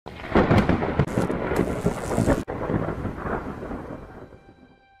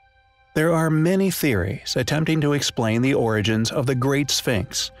There are many theories attempting to explain the origins of the Great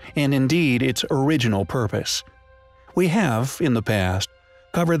Sphinx, and indeed its original purpose. We have, in the past,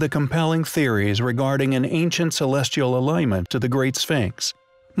 covered the compelling theories regarding an ancient celestial alignment to the Great Sphinx.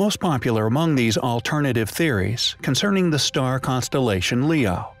 Most popular among these alternative theories concerning the star constellation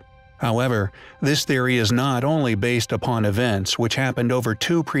Leo. However, this theory is not only based upon events which happened over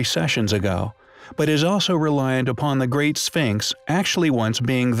 2 precessions ago, but is also reliant upon the Great Sphinx actually once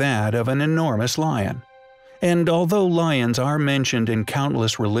being that of an enormous lion. And although lions are mentioned in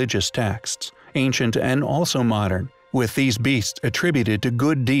countless religious texts, ancient and also modern, with these beasts attributed to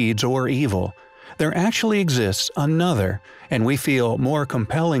good deeds or evil, there actually exists another, and we feel more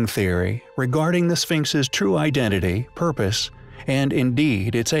compelling theory regarding the Sphinx's true identity, purpose, and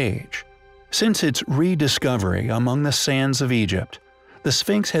indeed its age. Since its rediscovery among the sands of Egypt, the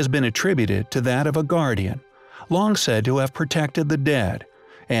Sphinx has been attributed to that of a guardian, long said to have protected the dead,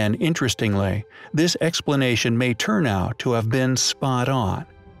 and interestingly, this explanation may turn out to have been spot on.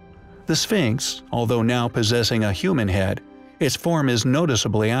 The Sphinx, although now possessing a human head, its form is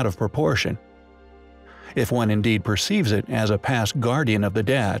noticeably out of proportion. If one indeed perceives it as a past guardian of the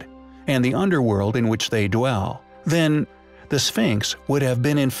dead, and the underworld in which they dwell, then the Sphinx would have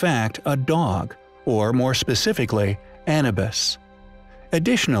been in fact a dog, or more specifically, Anubis.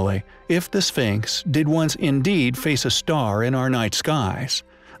 Additionally, if the Sphinx did once indeed face a star in our night skies,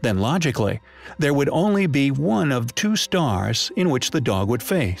 then logically, there would only be one of 2 stars in which the dog would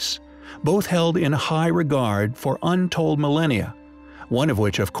face, both held in high regard for untold millennia, one of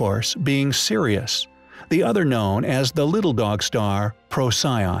which of course being Sirius, the other known as the little dog star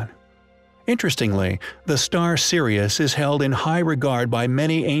Procyon. Interestingly, the star Sirius is held in high regard by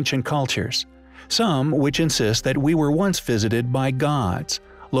many ancient cultures, some which insist that we were once visited by gods,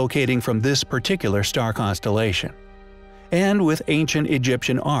 locating from this particular star constellation. And with ancient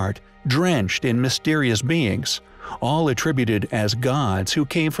Egyptian art drenched in mysterious beings, all attributed as gods who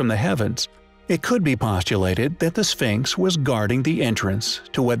came from the heavens, it could be postulated that the Sphinx was guarding the entrance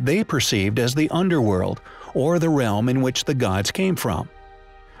to what they perceived as the underworld, or the realm in which the gods came from.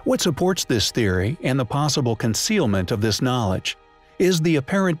 What supports this theory and the possible concealment of this knowledge is the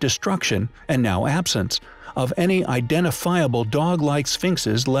apparent destruction, and now absence, of any identifiable dog-like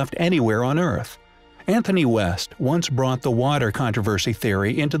sphinxes left anywhere on Earth. Anthony West once brought the water controversy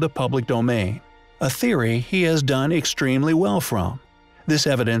theory into the public domain, a theory he has done extremely well from. This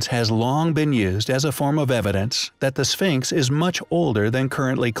evidence has long been used as a form of evidence that the Sphinx is much older than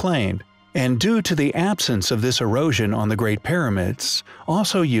currently claimed, and due to the absence of this erosion on the Great Pyramids,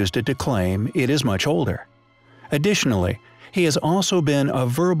 also used it to claim it is much older. Additionally, he has also been a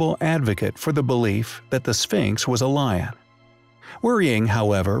verbal advocate for the belief that the Sphinx was a lion. Worrying,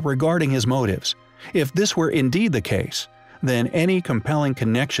 however, regarding his motives, if this were indeed the case, then any compelling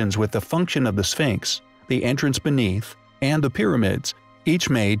connections with the function of the Sphinx, the entrance beneath, and the pyramids, each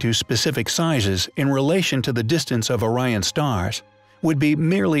made to specific sizes in relation to the distance of Orion stars, would be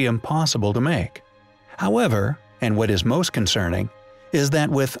merely impossible to make. However, and what is most concerning, is that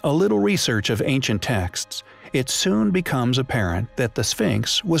with a little research of ancient texts, it soon becomes apparent that the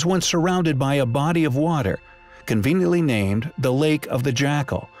Sphinx was once surrounded by a body of water, conveniently named the Lake of the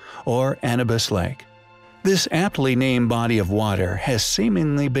Jackal, or Anubis Lake. This aptly named body of water has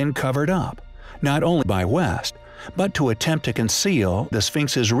seemingly been covered up, not only by West, but to attempt to conceal the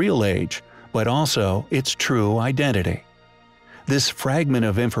Sphinx's real age, but also its true identity. This fragment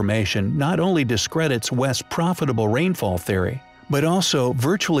of information not only discredits West's profitable rainfall theory, but also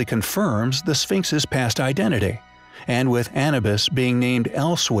virtually confirms the Sphinx's past identity, and with Anubis being named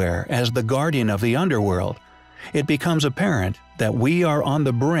elsewhere as the guardian of the underworld, it becomes apparent that we are on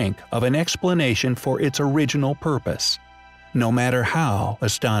the brink of an explanation for its original purpose, no matter how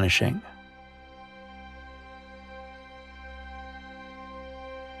astonishing.